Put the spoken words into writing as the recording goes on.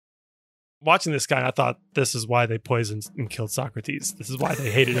watching this guy, I thought this is why they poisoned and killed Socrates. This is why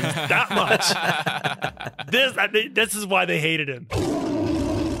they hated him that much. This is why they hated him.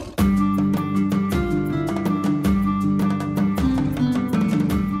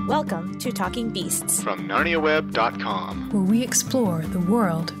 Welcome to Talking Beasts from NarniaWeb.com, where we explore the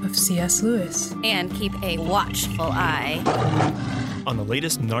world of C.S. Lewis and keep a watchful eye on the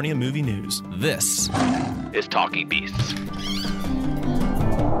latest Narnia movie news. This is Talking Beasts.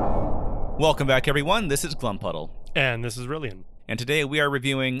 Welcome back, everyone. This is Glumpuddle. And this is Rillian. And today we are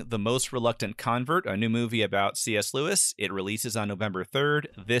reviewing The Most Reluctant Convert, a new movie about C.S. Lewis. It releases on November 3rd.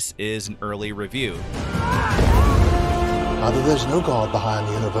 This is an early review. Either there's no God behind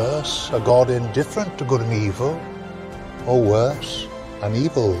the universe, a God indifferent to good and evil, or worse, an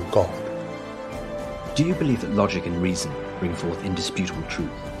evil God. Do you believe that logic and reason bring forth indisputable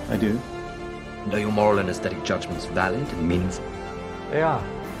truth? I do. And are your moral and aesthetic judgments valid and meaningful? They are.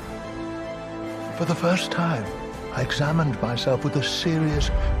 For the first time, I examined myself with a serious,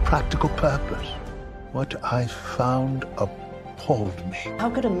 practical purpose. What I found appalled me.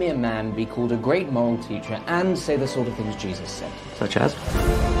 How could a mere man be called a great moral teacher and say the sort of things Jesus said? Such as?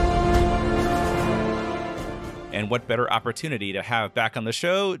 And what better opportunity to have back on the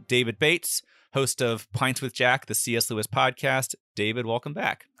show David Bates, host of Pints with Jack, the C.S. Lewis podcast. David, welcome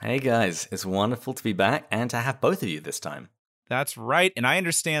back. Hey guys, it's wonderful to be back and to have both of you this time. That's right. And I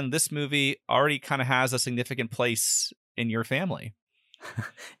understand this movie already kind of has a significant place in your family.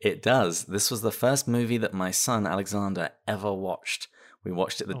 It does. This was the first movie that my son, Alexander, ever watched. We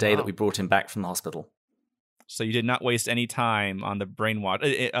watched it the day that we brought him back from the hospital. So you did not waste any time on the brainwash,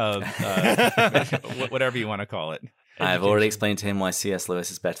 whatever you want to call it. I've already explained to him why C.S. Lewis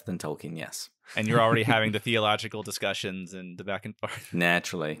is better than Tolkien, yes. And you're already having the theological discussions and the back and forth.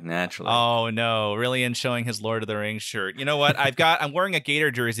 Naturally. Oh, no. Rillian showing his Lord of the Rings shirt. You know what? I'm wearing a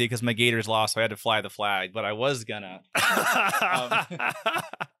Gator jersey because my Gators lost, so I had to fly the flag. But I was gonna.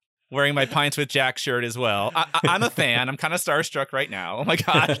 Wearing my Pints with Jack shirt as well. I'm a fan. I'm kind of starstruck right now. Oh my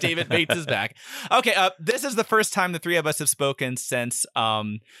gosh, David Bates is back. Okay, this is the first time the three of us have spoken since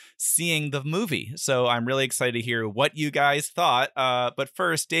seeing the movie. So I'm really excited to hear what you guys thought. But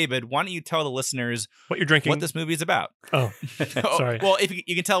first, David, why don't you tell the listeners what you're drinking, what this movie is about? Oh, sorry. Well, if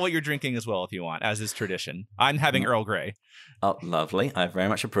you can tell what you're drinking as well if you want, as is tradition. I'm having Earl Grey. Oh, lovely. I very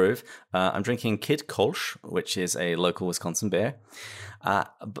much approve. I'm drinking Kid Kolsch, which is a local Wisconsin beer.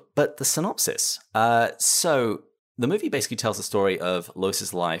 But the synopsis. So the movie basically tells the story of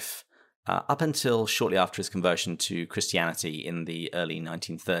Lewis's life up until shortly after his conversion to Christianity in the early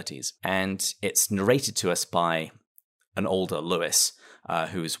 1930s. And it's narrated to us by an older Lewis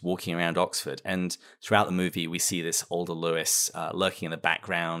who's walking around Oxford. And throughout the movie, we see this older Lewis lurking in the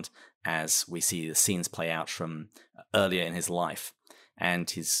background as we see the scenes play out from earlier in his life. And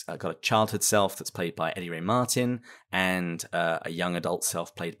he's got a childhood self that's played by Eddie Ray Martin and a young adult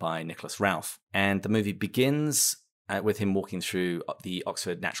self played by Nicholas Ralph. And the movie begins with him walking through the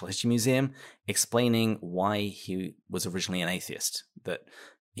Oxford Natural History Museum, explaining why he was originally an atheist, that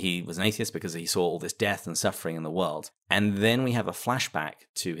he was an atheist because he saw all this death and suffering in the world. And then we have a flashback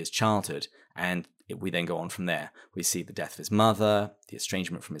to his childhood, and we then go on from there. We see the death of his mother, the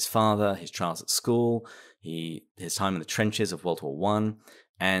estrangement from his father, his trials at school, his time in the trenches of World War I,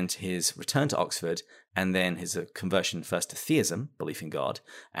 and his return to Oxford, and then his conversion first to theism, belief in God,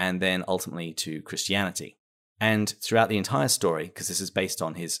 and then ultimately to Christianity. And throughout the entire story, because this is based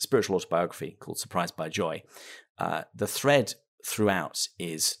on his spiritual autobiography called Surprised by Joy, the thread throughout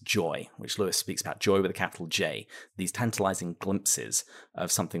is joy, which Lewis speaks about joy with a capital J, these tantalizing glimpses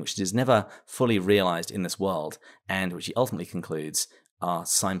of something which is never fully realized in this world, and which he ultimately concludes are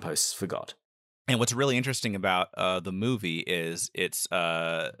signposts for God. And what's really interesting about the movie is it's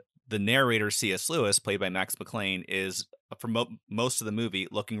the narrator, C.S. Lewis, played by Max McLean, is for most of the movie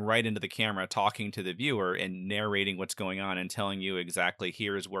looking right into the camera, talking to the viewer and narrating what's going on and telling you exactly,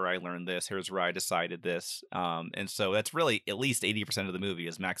 here's where I learned this, here's where I decided this. And so that's really at least 80% of the movie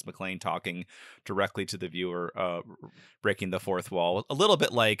is Max McLean talking directly to the viewer, breaking the fourth wall. A little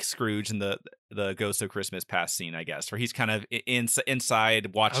bit like Scrooge in the Ghost of Christmas Past scene, I guess, where he's kind of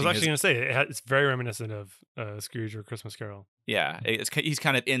inside watching. I was actually going to say, it's very reminiscent of Scrooge or Christmas Carol. Yeah, he's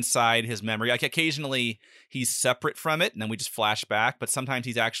kind of inside his memory. Like occasionally he's separate from it, and then we just flash back. But sometimes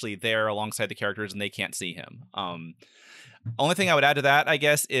he's actually there alongside the characters, and they can't see him. Only thing I would add to that, I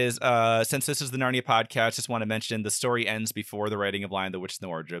guess, is since this is the Narnia podcast, just want to mention the story ends before the writing of Lion, the Witch, and the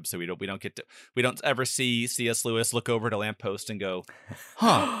Wardrobe, so we don't ever see C.S. Lewis look over at a lamppost and go,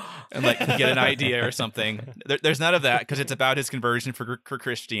 huh, and like get an idea or something. There's none of that because it's about his conversion for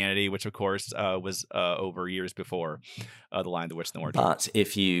Christianity, which of course was over years before the Lion, the Witch, and the Wardrobe. But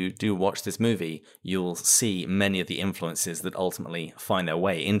if you do watch this movie, you'll see many of the influences that ultimately find their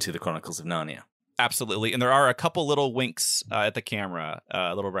way into the Chronicles of Narnia. Absolutely. And there are a couple little winks at the camera,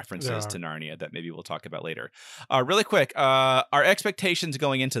 little references to Narnia that maybe we'll talk about later. Really quick, our expectations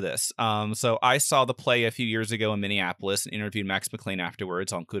going into this. So I saw the play a few years ago in Minneapolis and interviewed Max McLean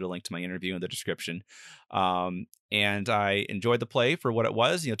afterwards. I'll include a link to my interview in the description. And I enjoyed the play for what it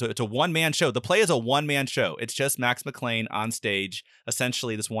was. It's a one-man show. The play is a one-man show. It's just Max McLean on stage,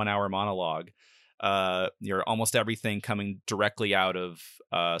 essentially this 1 hour monologue. Almost everything coming directly out of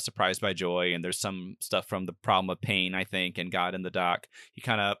Surprised by Joy, and there's some stuff from The Problem of Pain, I think, and God in the Dock. He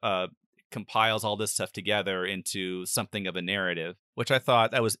kind of compiles all this stuff together into something of a narrative, which I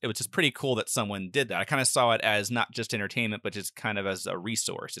thought it was just pretty cool that someone did that. I kind of saw it as not just entertainment, but just kind of as a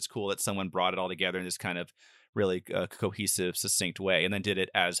resource. It's cool that someone brought it all together in this kind of really cohesive, succinct way, and then did it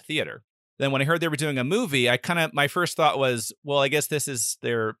as theater. Then when I heard they were doing a movie, my first thought was, well, I guess this is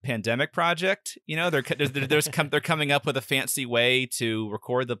their pandemic project. They're coming up with a fancy way to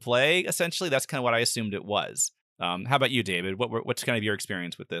record the play. Essentially, that's kind of what I assumed it was. How about you, David? What's kind of your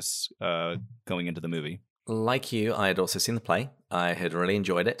experience with this going into the movie? Like you, I had also seen the play. I had really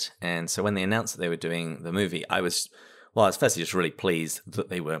enjoyed it, and so when they announced that they were doing the movie, I was firstly just really pleased that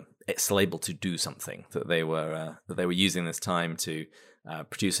they were still able to do something. That they were using this time to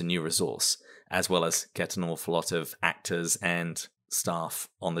produce a new resource, as well as get an awful lot of actors and staff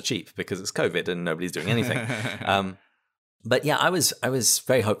on the cheap because it's COVID and nobody's doing anything. But yeah, I was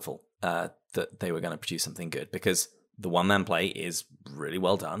very hopeful that they were going to produce something good because the one-man play is really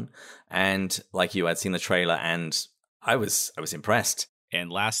well done. And like you, I'd seen the trailer and I was impressed.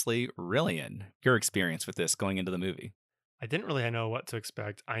 And lastly, Rillian, your experience with this going into the movie. I didn't really know what to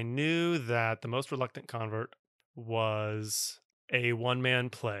expect. I knew that The Most Reluctant Convert was a one-man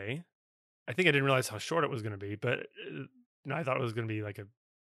play. I think I didn't realize how short it was going to be, but I thought it was going to be like a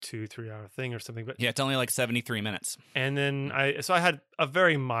 2-3 hour thing or something. But yeah, it's only like 73 minutes. And then I had a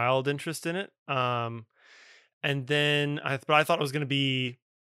very mild interest in it. And then I thought it was going to be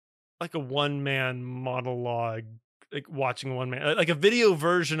like a one-man monologue, like watching one man, like a video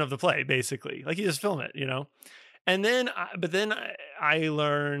version of the play, basically. Like you just film it, And then, I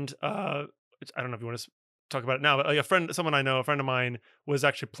learned, which I don't know if you want to talk about it now, but like a friend of mine was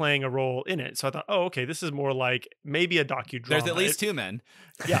actually playing a role in it. So I thought, oh, okay, this is more like maybe a docudrama. There's at least two men.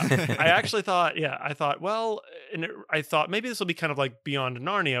 Yeah. I thought maybe this will be kind of like Beyond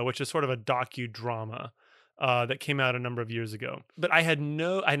Narnia, which is sort of a docudrama that came out a number of years ago. But I had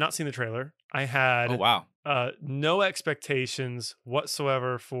not seen the trailer. I had no expectations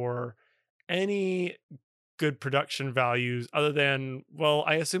whatsoever for any good production values other than, well,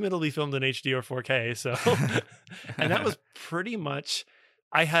 I assume it'll be filmed in HD or 4K. So, and that was pretty much,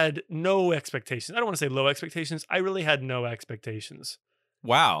 I had no expectations. I don't want to say low expectations. I really had no expectations.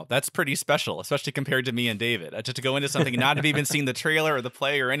 Wow, that's pretty special, especially compared to me and David. Just to go into something not have even seen the trailer or the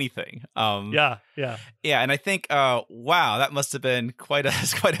play or anything. Yeah. And I think, wow, that must have been quite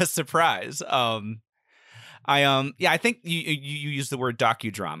a surprise. I think you use the word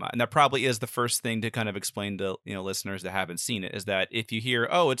docudrama, and that probably is the first thing to kind of explain to listeners that haven't seen it, is that if you hear,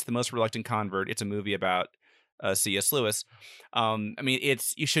 oh, it's The Most Reluctant Convert, it's a movie about C.S. Lewis.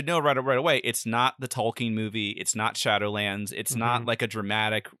 You should know right away, it's not the Tolkien movie, it's not Shadowlands, it's not like it's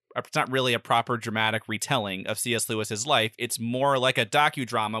not really a proper dramatic retelling of C.S. Lewis's life. It's more like a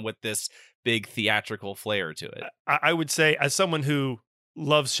docudrama with this big theatrical flair to it. I would say, as someone who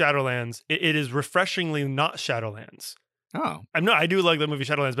loves Shadowlands, it is refreshingly not Shadowlands. Oh, I do like the movie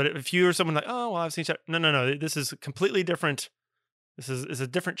Shadowlands, but if you're someone like, oh, well, I've seen no, this is completely different. This is a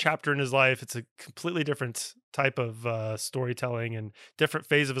different chapter in his life. It's a completely different type of storytelling and different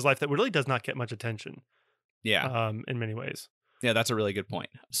phase of his life that really does not get much attention. Yeah, in many ways. Yeah, that's a really good point.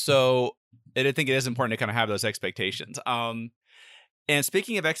 So I think it is important to kind of have those expectations. And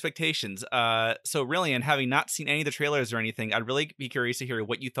speaking of expectations, so Rillian, having not seen any of the trailers or anything, I'd really be curious to hear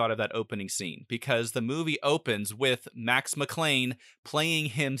what you thought of that opening scene, because the movie opens with Max McLean playing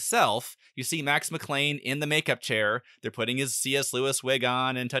himself. You see Max McLean in the makeup chair. They're putting his C.S. Lewis wig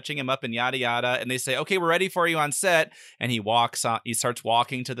on and touching him up and yada yada. And they say, okay, we're ready for you on set. And he starts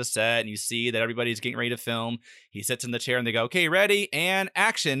walking to the set, and you see that everybody's getting ready to film. He sits in the chair and they go, okay, ready, and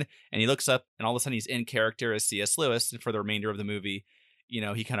action. And he looks up, and all of a sudden he's in character as C.S. Lewis for the remainder of the movie.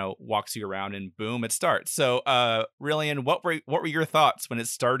 he kind of walks you around and boom, it starts. So, Rillian, what were your thoughts when it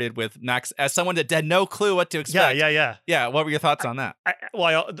started with Max, as someone that had no clue what to expect? Yeah. What were your thoughts on that?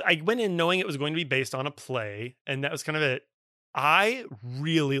 I went in knowing it was going to be based on a play, and that was kind of it. I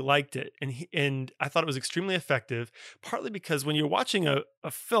really liked it, and I thought it was extremely effective, partly because when you're watching a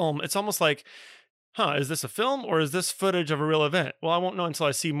film, it's almost like, is this a film or is this footage of a real event? Well, I won't know until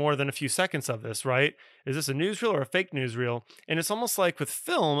I see more than a few seconds of this, right? Is this a newsreel or a fake newsreel? And it's almost like with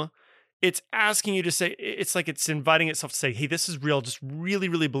film, it's asking you to say, it's like it's inviting itself to say, hey, this is real, just really,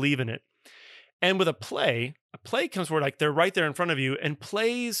 really believe in it. And with a play comes where like they're right there in front of you, and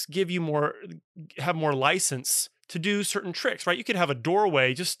plays have more license to do certain tricks, right? You could have a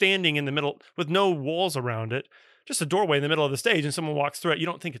doorway just standing in the middle with no walls around it, just a doorway in the middle of the stage, and someone walks through it. You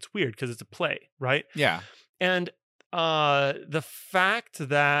don't think it's weird because it's a play, right? Yeah. And the fact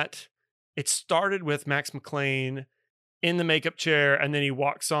that it started with Max McClane in the makeup chair, and then he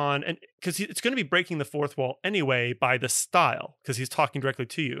walks on, and because it's going to be breaking the fourth wall anyway by the style, because he's talking directly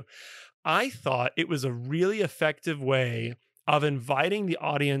to you. I thought it was a really effective way of inviting the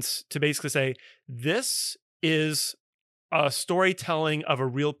audience to basically say, this is a storytelling of a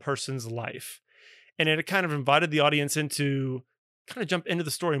real person's life. And it kind of invited the audience into kind of jump into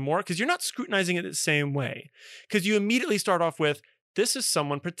the story more, because you're not scrutinizing it the same way. Because you immediately start off with, this is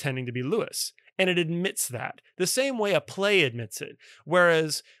someone pretending to be Lewis. And it admits that the same way a play admits it.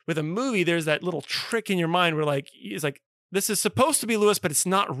 Whereas with a movie, there's that little trick in your mind where it's like, this is supposed to be Lewis, but it's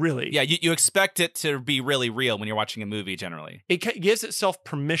not really. Yeah, you expect it to be really real when you're watching a movie, generally. It gives itself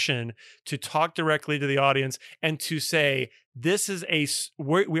permission to talk directly to the audience and to say,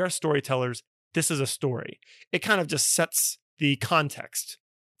 we are storytellers. This is a story. It kind of just sets the context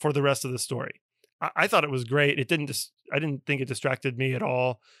for the rest of the story. I thought it was great. I didn't think it distracted me at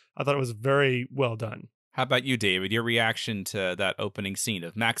all. I thought it was very well done. How about you, David? Your reaction to that opening scene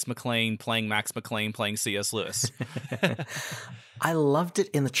of Max McClane playing C.S. Lewis? I loved it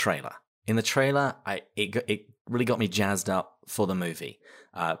in the trailer. In the trailer, it really got me jazzed up for the movie.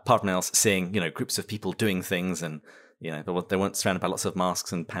 Apart from else, seeing groups of people doing things, and they weren't surrounded by lots of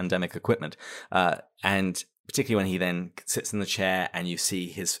masks and pandemic equipment, and particularly when he then sits in the chair and you see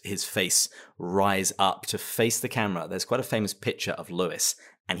his face rise up to face the camera. There's quite a famous picture of Lewis,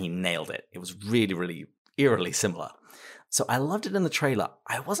 and he nailed it. It was really, really eerily similar. So I loved it in the trailer.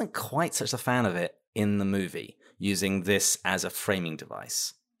 I wasn't quite such a fan of it in the movie, using this as a framing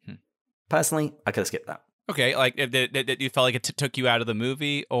device. Personally, I could have skipped that. Okay, like you felt like it took you out of the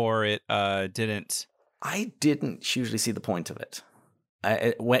movie, or it didn't? I didn't hugely see the point of it.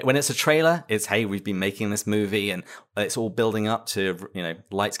 When it's a trailer, it's, hey, we've been making this movie and it's all building up to,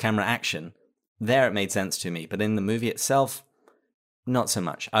 lights, camera, action. There it made sense to me. But in the movie itself, not so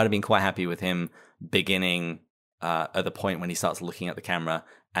much. I would have been quite happy with him beginning at the point when he starts looking at the camera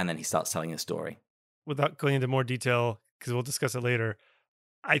and then he starts telling his story. Without going into more detail, because we'll discuss it later,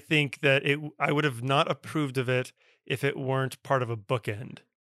 I think that I would have not approved of it if it weren't part of a bookend.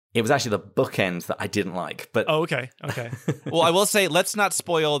 It was actually the bookend that I didn't like. But okay. Well, I will say, let's not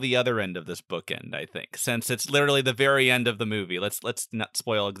spoil the other end of this bookend, I think, since it's literally the very end of the movie. Let's not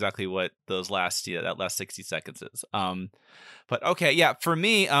spoil exactly what that last 60 seconds is. But okay, yeah, for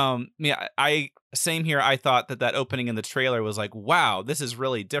me, same here. I thought that opening in the trailer was like, wow, this is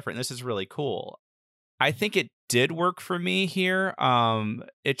really different. This is really cool. I think it did work for me here.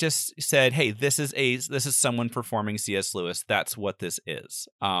 It just said, hey, this is someone performing C.S. Lewis. That's what this is.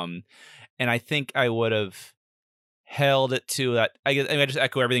 And I think I would have held it to that. I just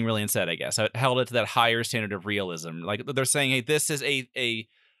echo everything Rillian said, I guess. I held it to that higher standard of realism. Like they're saying, hey, this is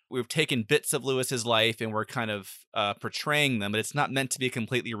we've taken bits of Lewis's life and we're kind of portraying them, but it's not meant to be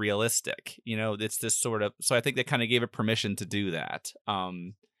completely realistic. It's this sort of, so I think they kind of gave it permission to do that.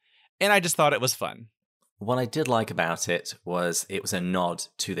 And I just thought it was fun. What I did like about it was a nod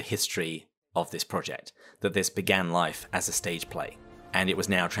to the history of this project, that this began life as a stage play, and it was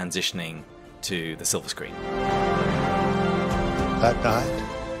now transitioning to the silver screen. That night,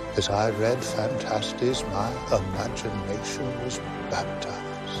 as I read Phantastes, my imagination was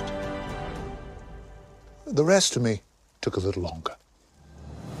baptized. The rest of me took a little longer.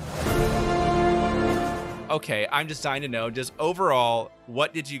 Okay, I'm just dying to know, just overall,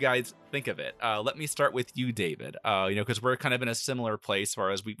 what did you guys think of it? Let me start with you, David, because we're kind of in a similar place as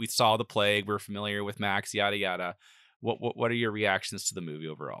far as we saw the plague, we're familiar with Max, yada, yada. What are your reactions to the movie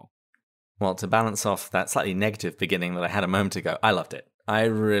overall? Well, to balance off that slightly negative beginning that I had a moment ago, I loved it. I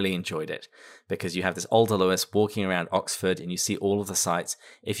really enjoyed it because you have this older Lewis walking around Oxford and you see all of the sights.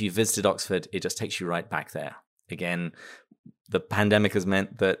 If you visited Oxford, it just takes you right back there. Again, the pandemic has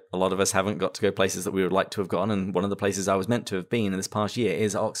meant that a lot of us haven't got to go places that we would like to have gone. And one of the places I was meant to have been in this past year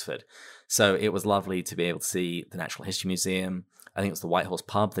is Oxford. So it was lovely to be able to see the Natural History Museum. I think it was the White Horse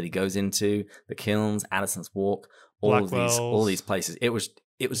Pub that he goes into, the Kilns, Addison's Walk, all these places. It was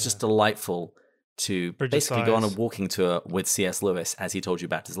just delightful to basically go on a walking tour with C.S. Lewis as he told you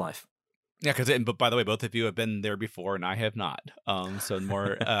about his life. Yeah, but by the way, both of you have been there before, and I have not. So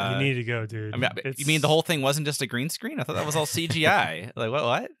more. You need to go, dude. I mean, you mean the whole thing wasn't just a green screen? I thought that was all CGI. Like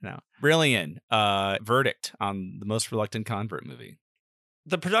what? No. Brilliant. Verdict on The Most Reluctant Convert movie.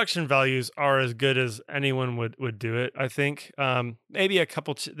 The production values are as good as anyone would do it, I think. Maybe a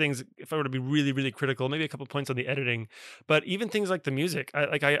couple things, if I were to be really, really critical, maybe a couple points on the editing, but even things like the music.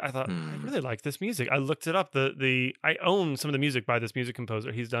 I thought, I really like this music. I looked it up. I own some of the music by this music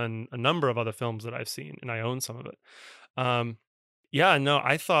composer. He's done a number of other films that I've seen, and I own some of it.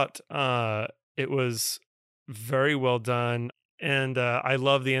 I thought it was very well done. And I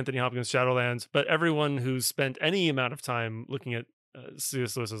love the Anthony Hopkins Shadowlands, but everyone who's spent any amount of time looking at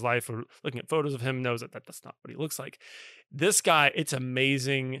C.S. Lewis's life or looking at photos of him knows that that's not what he looks like. This guy, it's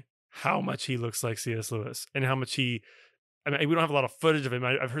amazing how much he looks like C.S. Lewis and how much we don't have a lot of footage of him.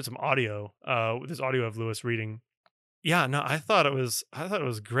 I've heard some audio, this audio of Lewis reading. Yeah, no, I thought it was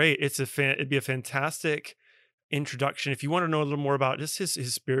great. It'd be a fantastic introduction if you want to know a little more about just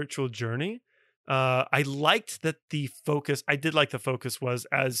his spiritual journey. I liked that I did like the focus was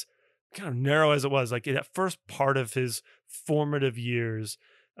as kind of narrow as it was, like that first part of his formative years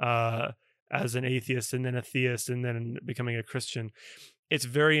as an atheist and then a theist and then becoming a Christian. It's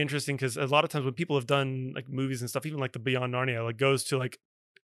very interesting because a lot of times when people have done like movies and stuff, even like the Beyond Narnia, like goes to like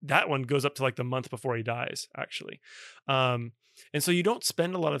that one goes up to like the month before he dies, actually. And so you don't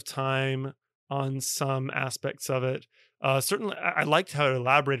spend a lot of time on some aspects of it. Certainly, I liked how it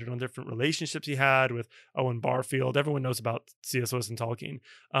elaborated on different relationships he had with Owen Barfield. Everyone knows about C.S. Lewis and Tolkien,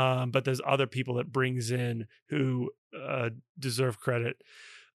 but there's other people that brings in who deserve credit.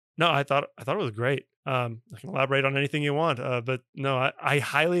 No, I thought it was great. I can elaborate on anything you want, but no, I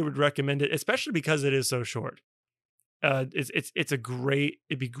highly would recommend it, especially because it is so short.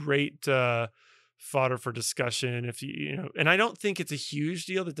 It'd be great fodder for discussion if you know. And I don't think it's a huge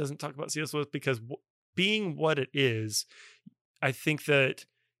deal that doesn't talk about C.S. Lewis because being what it is, I think that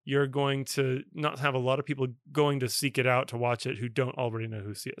you're going to not have a lot of people going to seek it out to watch it who don't already know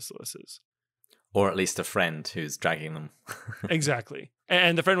who C.S. Lewis is. Or at least a friend who's dragging them. Exactly.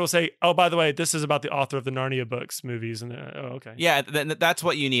 And the friend will say, oh, by the way, this is about the author of the Narnia books, movies. And okay. Yeah, that's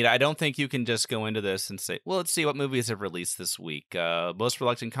what you need. I don't think you can just go into this and say, well, let's see what movies have released this week. Most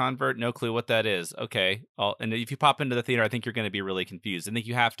Reluctant Convert, no clue what that is. Okay. And if you pop into the theater, I think you're going to be really confused. I think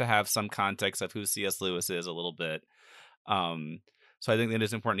you have to have some context of who C.S. Lewis is a little bit. So I think that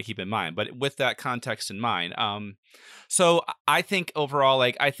is important to keep in mind. But with that context in mind, so I think overall,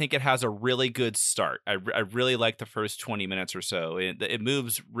 like I think it has a really good start. I really like the first 20 minutes or so. It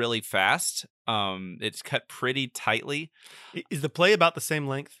moves really fast. It's cut pretty tightly. Is the play about the same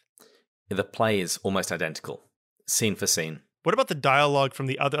length? The play is almost identical, scene for scene. What about the dialogue from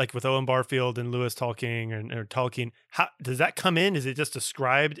the other, like with Owen Barfield and Lewis talking or Tolkien? How does that come in? Is it just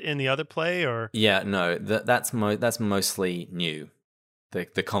described in the other play, or? Yeah, no, that's mostly new.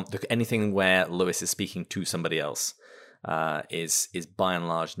 Anything where Lewis is speaking to somebody else is by and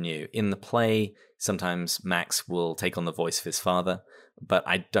large new. In the play, sometimes Max will take on the voice of his father, but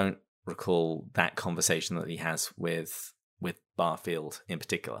I don't recall that conversation that he has with Barfield in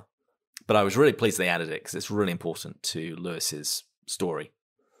particular. But I was really pleased they added it because it's really important to Lewis's story.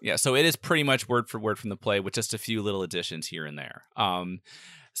 Yeah, so it is pretty much word for word from the play with just a few little additions here and there.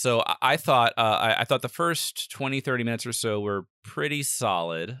 So I thought the first 20, 30 minutes or so were pretty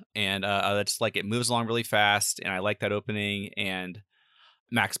solid, and it's like it moves along really fast, and I like that opening, and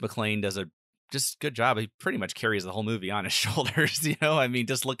Max McClain does a just good job. He pretty much carries the whole movie on his shoulders, you know? I mean,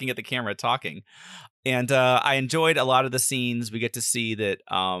 just looking at the camera talking. And I enjoyed a lot of the scenes we get to see that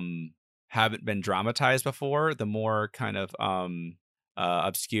haven't been dramatized before, the more kind of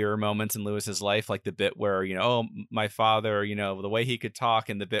obscure moments in Lewis's life, like the bit where, you know, oh, my father, you know, the way he could talk,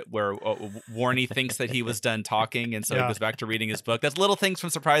 and the bit where Warney thinks that he was done talking, and so he goes back to reading his book. That's little things from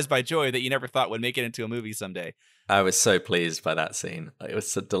Surprised by Joy that you never thought would make it into a movie someday. I was so pleased by that scene. It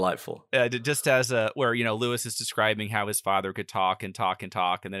was so delightful. Just as where, you know, Lewis is describing how his father could talk and talk and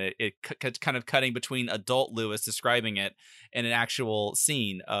talk, and then it kind of cutting between adult Lewis describing it and an actual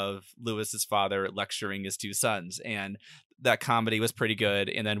scene of Lewis's father lecturing his two sons. And that comedy was pretty good.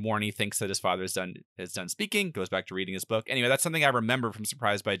 And then Warney thinks that his father is done speaking, goes back to reading his book. Anyway, that's something I remember from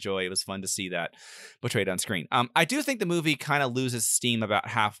Surprised by Joy. It was fun to see that portrayed on screen. I do think the movie kind of loses steam about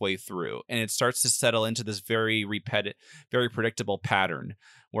halfway through, and it starts to settle into this very repetitive, very predictable pattern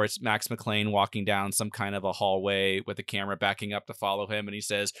where it's Max McClane walking down some kind of a hallway with the camera backing up to follow him, and he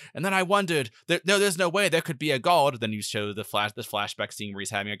says, and then I wondered, no, there's no way there could be a god. Then you show the flashback scene where he's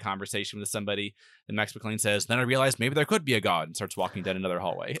having a conversation with somebody, and Max McClane says, then I realized maybe there could be a god, and starts walking down another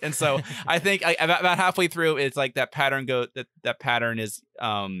hallway. And so I think about halfway through, it's like that pattern that pattern is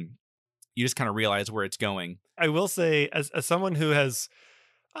you just kind of realize where it's going. I will say, as someone who has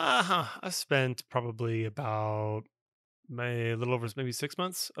I've spent probably about a little over maybe 6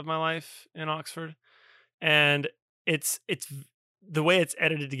 months of my life in Oxford, and it's the way it's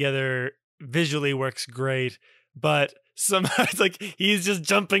edited together visually works great, but somehow it's like he's just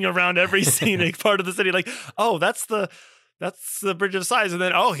jumping around every scenic part of the city, like, oh, that's the Bridge of Sighs, and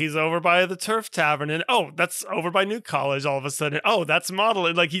then he's over by the Turf Tavern, and that's over by New College all of a sudden, that's Model,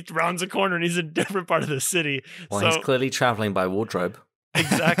 and like he rounds a corner and he's in a different part of the city. Well, he's clearly traveling by wardrobe.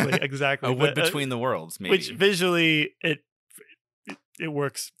 Exactly. A wood between the worlds, maybe. Which visually it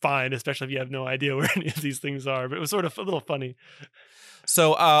works fine, especially if you have no idea where any of these things are. But it was sort of a little funny.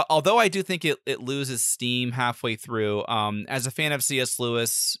 So, although I do think it loses steam halfway through, as a fan of C.S.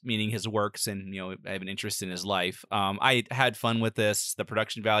 Lewis, meaning his works, and I have an interest in his life, I had fun with this. The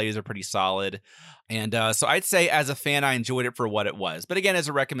production values are pretty solid, and so I'd say as a fan, I enjoyed it for what it was. But again, as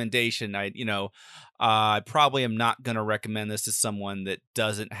a recommendation, I probably am not going to recommend this to someone that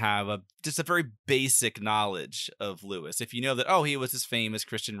doesn't have just a very basic knowledge of Lewis. If you know that, he was this famous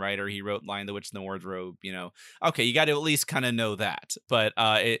Christian writer, he wrote Lion, the Witch, and the Wardrobe, okay, you got to at least kind of know that. But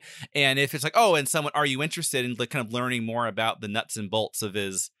and if it's like, and someone, are you interested in kind of learning more about the nuts and bolts of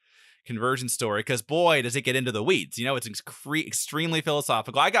his conversion story? Because boy, does it get into the weeds. It's extremely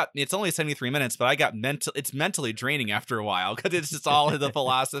philosophical. It's only 73 minutes, but it's mentally draining after a while, because it's just all the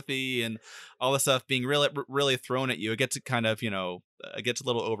philosophy and all the stuff being really thrown at you. It gets kind of, it gets a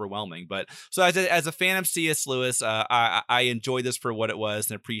little overwhelming. But so as a fan of C.S. Lewis, I enjoyed this for what it was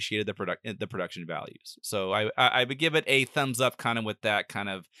and appreciated the production values. So I would give it a thumbs up, kind of with that kind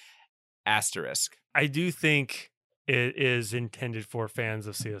of asterisk. I do think it is intended for fans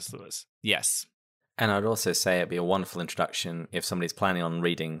of C.S. Lewis. Yes. And I'd also say it'd be a wonderful introduction if somebody's planning on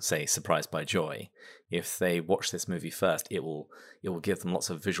reading, say, Surprised by Joy. If they watch this movie first, it will give them lots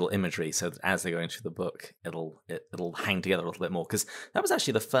of visual imagery, so that as they're going through the book, it'll hang together a little bit more. Because that was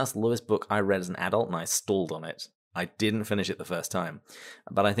actually the first Lewis book I read as an adult, and I stalled on it. I didn't finish it the first time.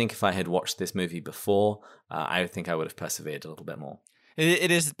 But I think if I had watched this movie before, I think I would have persevered a little bit more.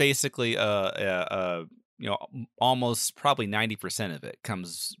 It is basically almost probably 90% of it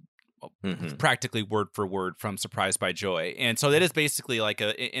comes practically word for word from Surprised by Joy, and so that is basically like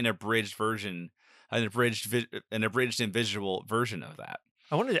an abridged version, an abridged and visual version of that.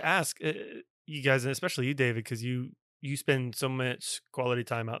 I wanted to ask you guys, and especially you, David, because you spend so much quality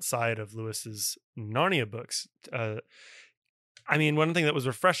time outside of Lewis's Narnia books. One thing that was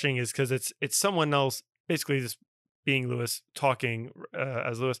refreshing is because it's someone else basically just being Lewis, talking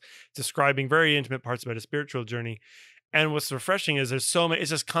as Lewis, describing very intimate parts about his spiritual journey. And what's refreshing is there's so many, it's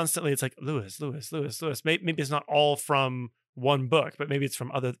just constantly, it's like Lewis. Maybe it's not all from one book, but maybe it's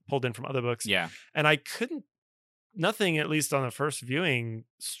pulled in from other books. Yeah. And nothing, at least on the first viewing,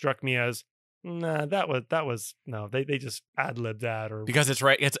 struck me as, nah, that was no. They just ad-libbed that, or because it's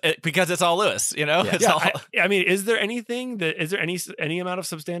right. Because it's all Lewis, Yeah. It's all. Is there any amount of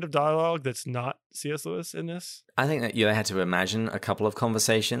substantive dialogue that's not C.S. Lewis in this? I think that they had to imagine a couple of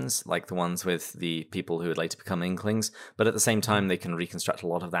conversations, like the ones with the people who would later become Inklings, but at the same time, they can reconstruct a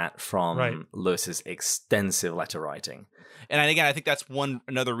lot of that from Lewis's extensive letter writing. And again, I think that's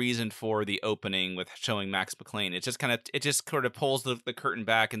another reason for the opening with showing Max McClane. It just sort of pulls the curtain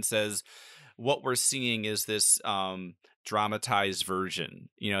back and says, what we're seeing is this dramatized version.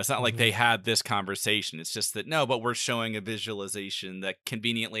 It's not like they had this conversation. It's just that, no, but we're showing a visualization that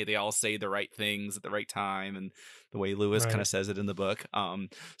conveniently they all say the right things at the right time, and the way Lewis kind of says it in the book.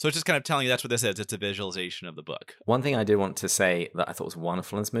 So it's just kind of telling you that's what this is. It's a visualization of the book. One thing I did want to say that I thought was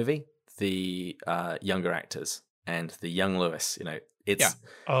wonderful in this movie, the younger actors and the young Lewis, it's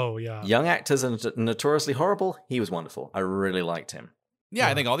young actors are notoriously horrible. He was wonderful. I really liked him. Yeah,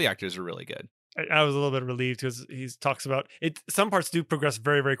 I think all the actors are really good. I was a little bit relieved because he talks about it. Some parts do progress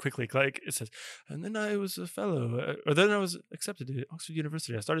very, very quickly. Like it says, and then I was a fellow, or then I was accepted to Oxford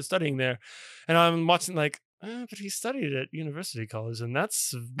University. I started studying there, and I'm watching like, but he studied at University College, and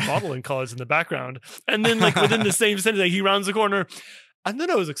that's modeling college in the background. And then like within the same sentence, like, he rounds the corner. And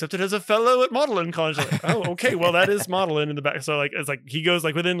then I was accepted as a fellow at Magdalen College. Like, oh, okay. Well, that is Magdalen in the back. So like, it's like he goes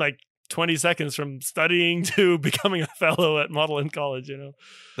like within like 20 seconds from studying to becoming a fellow at Magdalen College, you know.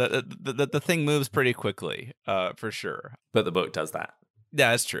 The thing moves pretty quickly, for sure. But the book does that.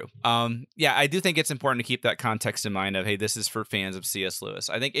 Yeah, that's true. Yeah, I do think it's important to keep that context in mind of, hey, this is for fans of C.S. Lewis.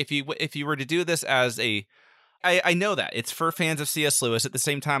 I think if you were to do this as I know that it's for fans of C.S. Lewis. At the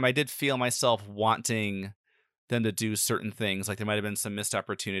same time, I did feel myself wanting them to do certain things. Like there might have been some missed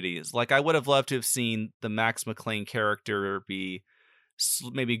opportunities. Like I would have loved to have seen the Max McClane character be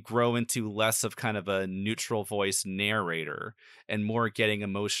maybe grow into less of kind of a neutral voice narrator and more getting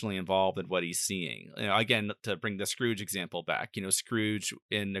emotionally involved in what he's seeing. You know, again, to bring the Scrooge example back, you know, Scrooge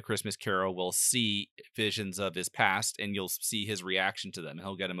in A Christmas Carol will see visions of his past and you'll see his reaction to them.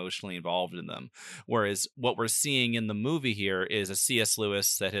 He'll get emotionally involved in them. Whereas what we're seeing in the movie here is a C.S.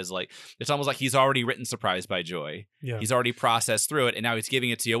 Lewis that is like, it's almost like he's already written Surprised by Joy. Yeah. He's already processed through it and now he's giving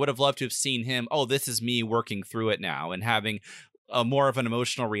it to you. I would have loved to have seen him, oh, this is me working through it now and having a more of an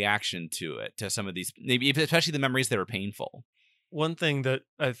emotional reaction to it, to some of these, maybe especially the memories that are painful. One thing that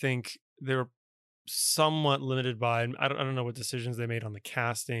I think they're somewhat limited by, and I don't know what decisions they made on the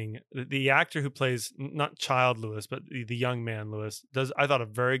casting. The actor who plays not Child Lewis, but the young man Lewis does, I thought, a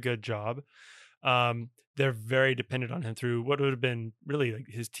very good job. They're very dependent on him through what would have been really like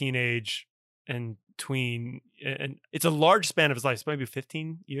his teenage and tween, and it's a large span of his life, so maybe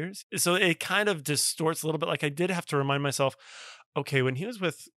 15 years. So it kind of distorts a little bit. Like I did have to remind myself, okay, when he was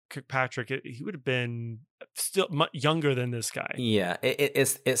with Kirkpatrick, he would have been still much younger than this guy. Yeah,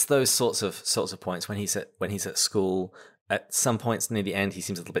 it's those sorts of points when he's at school. At some points near the end, he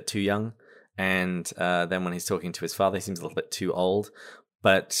seems a little bit too young, and then when he's talking to his father, he seems a little bit too old.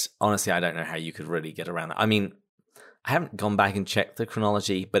 But honestly, I don't know how you could really get around that. I mean, I haven't gone back and checked the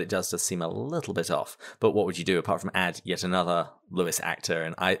chronology, but it does just seem a little bit off. But what would you do apart from add yet another Lewis actor?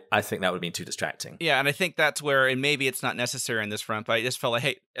 And I think that would have been too distracting. Yeah, and I think that's where, and maybe it's not necessary on this front, but I just felt like,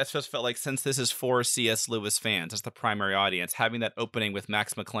 hey, since this is for C.S. Lewis fans, that's the primary audience, having that opening with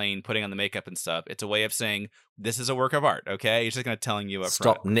Max McClane putting on the makeup and stuff, it's a way of saying, this is a work of art, okay? He's just kind of telling you up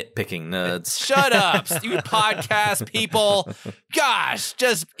Stop front. Nitpicking, nerds. Shut up, you podcast people. Gosh,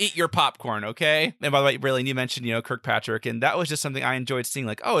 just eat your popcorn, okay? And by the way, really, you mentioned, you know, Kirkpatrick, and that was just something I enjoyed seeing.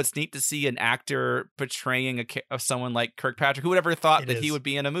 Like, oh, it's neat to see an actor portraying of someone like Kirkpatrick. Who would ever thought that he would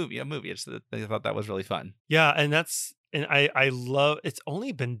be in a movie? I thought that was really fun. Yeah, and I love. It's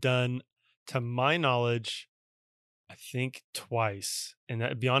only been done, to my knowledge, I think twice.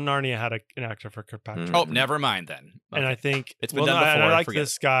 And Beyond Narnia had an actor for Kirkpatrick. Oh, never mind then. Okay. And I think it's been done before. I like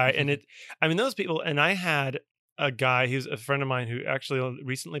this guy, and I mean, those people. And I had a guy who's a friend of mine who actually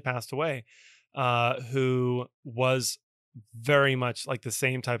recently passed away, who was very much like the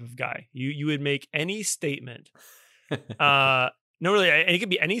same type of guy. You would make any statement, no, really, and it could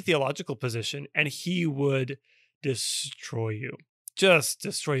be any theological position, and he would destroy you, just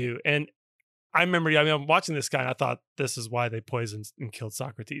destroy you. And I remember, I'm watching this guy, and I thought, this is why they poisoned and killed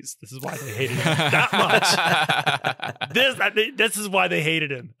Socrates. This is why they hated him that much. This is why they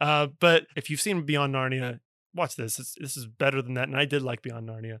hated him. But if you've seen Beyond Narnia, watch this. This is better than that. And I did like Beyond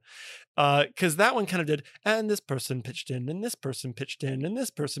Narnia. Because that one kind of did, and this person pitched in, and this person pitched in, and this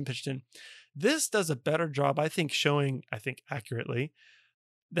person pitched in. This does a better job, I think, showing, I think accurately,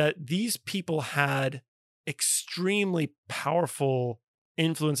 that these people had extremely powerful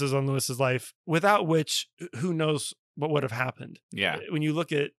influences on Lewis's life, without which, who knows what would have happened. Yeah. When you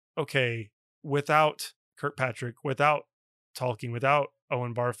look at, okay, without Kirkpatrick, without Tolkien, without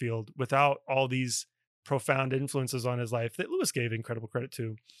Owen Barfield, without all these profound influences on his life that Lewis gave incredible credit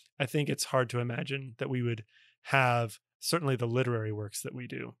to, I think it's hard to imagine that we would have certainly the literary works that we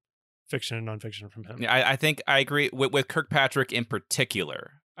do, fiction and nonfiction, from him. Yeah, I think I agree with Kirkpatrick in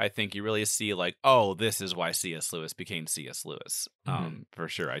particular. I think you really see like, oh, this is why C.S. Lewis became C.S. Lewis. For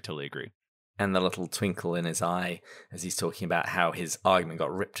sure. I totally agree. And the little twinkle in his eye as he's talking about how his argument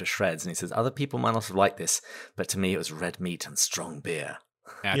got ripped to shreds. And he says, other people might not have liked this, but to me it was red meat and strong beer.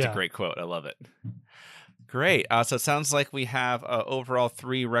 That's a great quote. I love it. Great. So it sounds like we have overall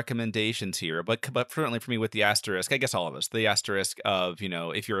 3 recommendations here, but certainly for me with the asterisk, I guess all of us, the asterisk of, you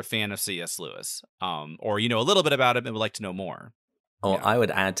know, if you're a fan of C.S. Lewis, or you know a little bit about him and would like to know more. Or I would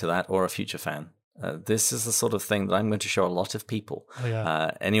add to that, or a future fan. This is the sort of thing that I'm going to show a lot of people. Oh,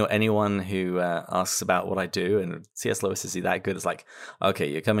 yeah. Anyone who asks about what I do, and C.S. Lewis, is he that good? It's like, okay,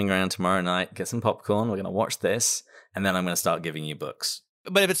 you're coming around tomorrow night, get some popcorn, we're going to watch this, and then I'm going to start giving you books.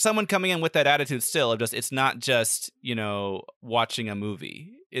 But if it's someone coming in with that attitude still, of just, it's not just, you know, watching a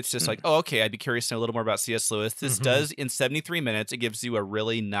movie. It's just like, oh, okay, I'd be curious to know a little more about C.S. Lewis. This does, in 73 minutes, it gives you a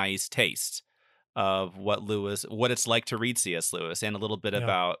really nice taste what it's like to read C.S. Lewis, and a little bit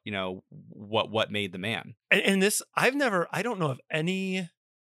about, what made the man. And this, I don't know of any,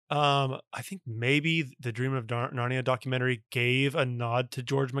 I think maybe the Dream of Narnia documentary gave a nod to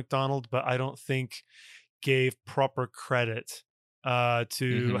George MacDonald, but I don't think gave proper credit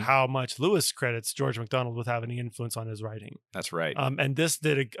to how much Lewis credits George MacDonald with having an influence on his writing. That's right. And this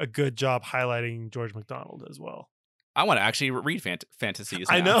did a good job highlighting George MacDonald as well. I want to actually read fantasies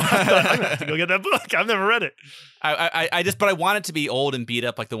now. I know. I'm gonna have to go get that book. I've never read it. But I want it to be old and beat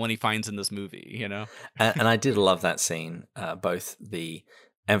up like the one he finds in this movie, And I did love that scene, both the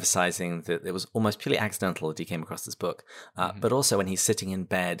emphasizing that it was almost purely accidental that he came across this book, but also when he's sitting in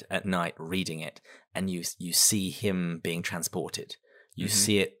bed at night reading it, and you see him being transported. You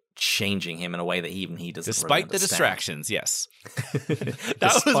see it changing him in a way that even he doesn't. Despite the distractions, yes.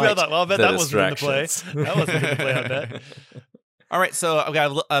 That was well done. Well, I bet that wasn't in the play. That wasn't in the play, I bet. All right, so I've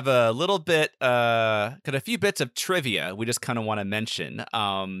got a little bit, got a few bits of trivia we just kind of want to mention.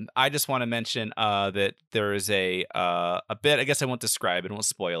 I just want to mention that there is a bit, I guess I won't describe it, I won't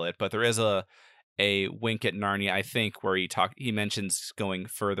spoil it, but there is a wink at Narnia, I think, where he mentions going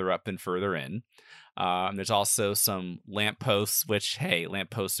further up and further in. There's also some lampposts, which, hey,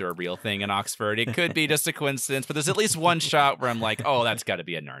 lampposts are a real thing in Oxford. It could be just a coincidence, but there's at least one shot where I'm like, oh, that's got to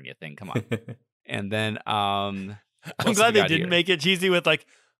be a Narnia thing. Come on. And then... I'm glad they didn't make it cheesy with like,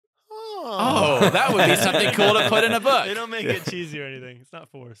 oh, that would be something cool to put in a book. They don't make it cheesy or anything. It's not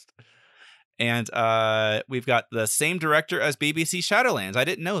forced. And we've got the same director as BBC Shadowlands. I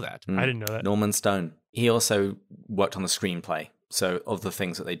didn't know that. I didn't know that. Norman Stone. He also worked on the screenplay. So of the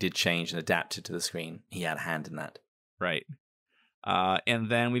things that they did change and adapted to the screen, he had a hand in that. Right.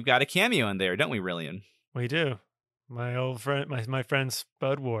 And then we've got a cameo in there, don't we, Rillian? We do. My old friend, my friend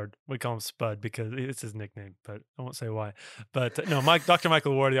Spud Ward. We call him Spud because it's his nickname, but I won't say why. But no, Dr.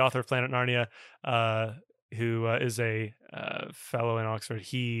 Michael Ward, the author of Planet Narnia, who is a fellow in Oxford,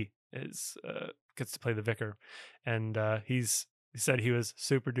 he gets to play the vicar, and he said he was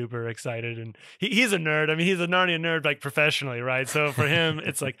super duper excited, and he's a nerd. I mean, he's a Narnia nerd, like professionally, right? So for him,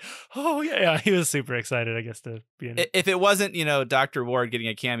 it's like, oh yeah, he was super excited, I guess, to be in it. If it wasn't, Dr. Ward getting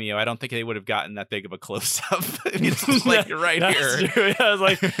a cameo, I don't think they would have gotten that big of a close up. It's like right That's here. True. Yeah, I was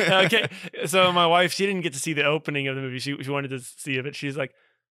like, okay. So my wife, she didn't get to see the opening of the movie. She wanted to see it. She's like,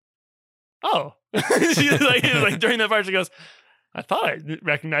 oh, she's like during that part, she goes, I thought I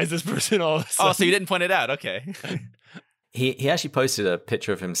recognized this person all of a sudden. Oh, so you didn't point it out? Okay. He actually posted a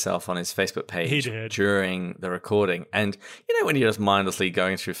picture of himself on his Facebook page during the recording. And when you're just mindlessly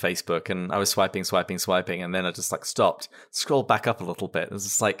going through Facebook, and I was swiping, and then I just like stopped, scrolled back up a little bit. It was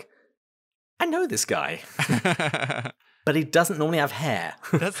just like, I know this guy. But he doesn't normally have hair.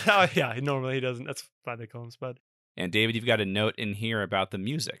 That's how, normally he doesn't. That's why they call him Spud. And David, you've got a note in here about the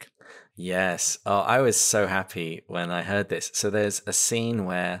music. Yes. Oh, I was so happy when I heard this. So there's a scene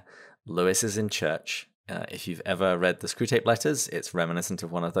where Lewis is in church. If you've ever read the Screwtape Letters, it's reminiscent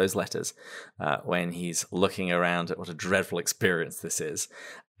of one of those letters when he's looking around at what a dreadful experience this is.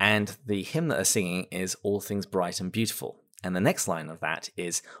 And the hymn that they're singing is All Things Bright and Beautiful. And the next line of that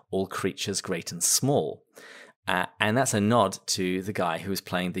is All Creatures Great and Small. And that's a nod to the guy who was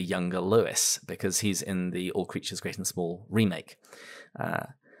playing the younger Lewis, because he's in the All Creatures Great and Small remake.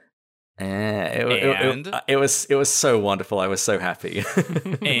 It was so wonderful. I was so happy.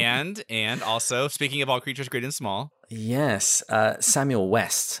 and also, speaking of All Creatures Great and Small, yes, Samuel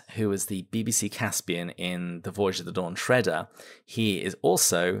West, who was the BBC Caspian in The Voyage of the Dawn Treader, he is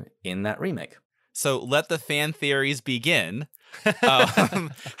also in that remake. So let the fan theories begin.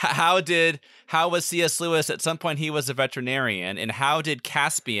 How was C.S. Lewis? At some point he was a veterinarian, and how did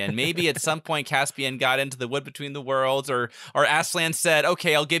Caspian, maybe at some point Caspian got into the wood between the worlds, or Aslan said,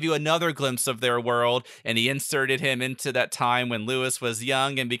 okay, I'll give you another glimpse of their world, and he inserted him into that time when Lewis was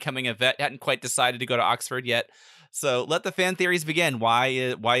young and becoming a vet, hadn't quite decided to go to Oxford yet. So let the fan theories begin. Why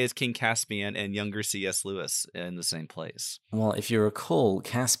is King Caspian and younger C.S. Lewis in the same place? Well, if you recall,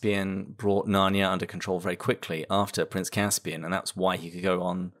 Caspian brought Narnia under control very quickly after Prince Caspian, and that's why he could go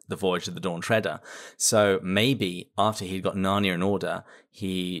on the Voyage of the Dawn Treader. So maybe after he'd got Narnia in order,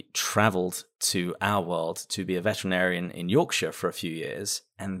 he travelled to our world to be a veterinarian in Yorkshire for a few years,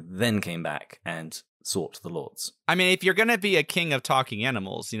 and then came back and sought the Lords. I mean, if you're going to be a king of talking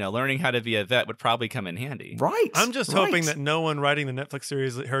animals, learning how to be a vet would probably come in handy. Right. I'm just hoping that no one writing the Netflix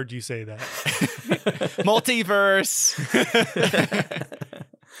series heard you say that. Multiverse.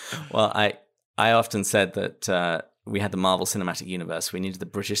 Well, I often said that we had the Marvel Cinematic Universe. We needed the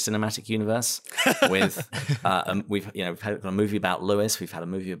British Cinematic Universe with we've had a movie about Lewis. We've had a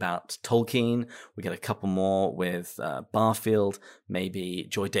movie about Tolkien. We get a couple more with Barfield. Maybe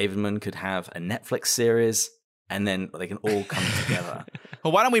Joy Davidman could have a Netflix series, and then they can all come together.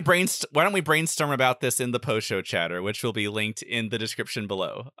 Well, why don't we brainstorm about this in the post-show chatter, which will be linked in the description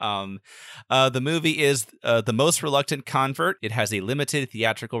below. The movie is The Most Reluctant Convert. It has a limited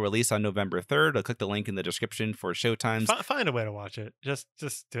theatrical release on November 3rd. I'll click the link in the description for showtimes. Find a way to watch it. Just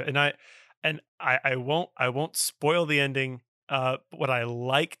do it. And I won't spoil the ending. What I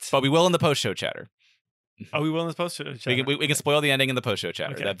liked, but we will in the post-show chatter. Oh, we will in the post-show chatter. We can spoil the ending in the post-show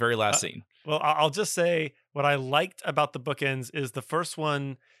chatter. Okay. That very last scene. Well, I'll just say what I liked about the bookends is the first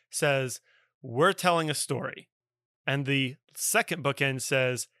one says, we're telling a story. And the second bookend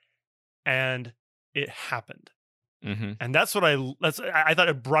says, and it happened. Mm-hmm. And that's what I thought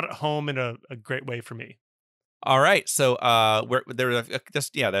it brought it home in a great way for me. All right. So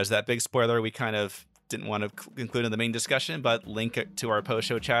there's that big spoiler we kind of didn't want to include in the main discussion, but link it to our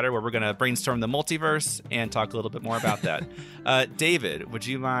post-show chatter where we're going to brainstorm the multiverse and talk a little bit more about that. David, would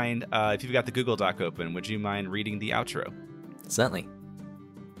you mind, if you've got the Google Doc open, would you mind reading the outro? Certainly.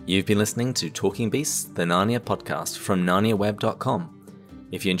 You've been listening to Talking Beasts, the Narnia podcast from NarniaWeb.com.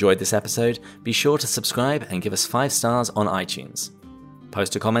 If you enjoyed this episode, be sure to subscribe and give us 5 stars on iTunes.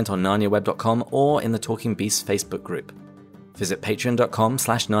 Post a comment on NarniaWeb.com or in the Talking Beasts Facebook group. Visit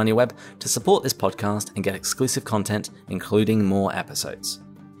patreon.com/NarniaWeb to support this podcast and get exclusive content, including more episodes.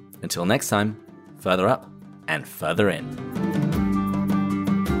 Until next time, further up and further in.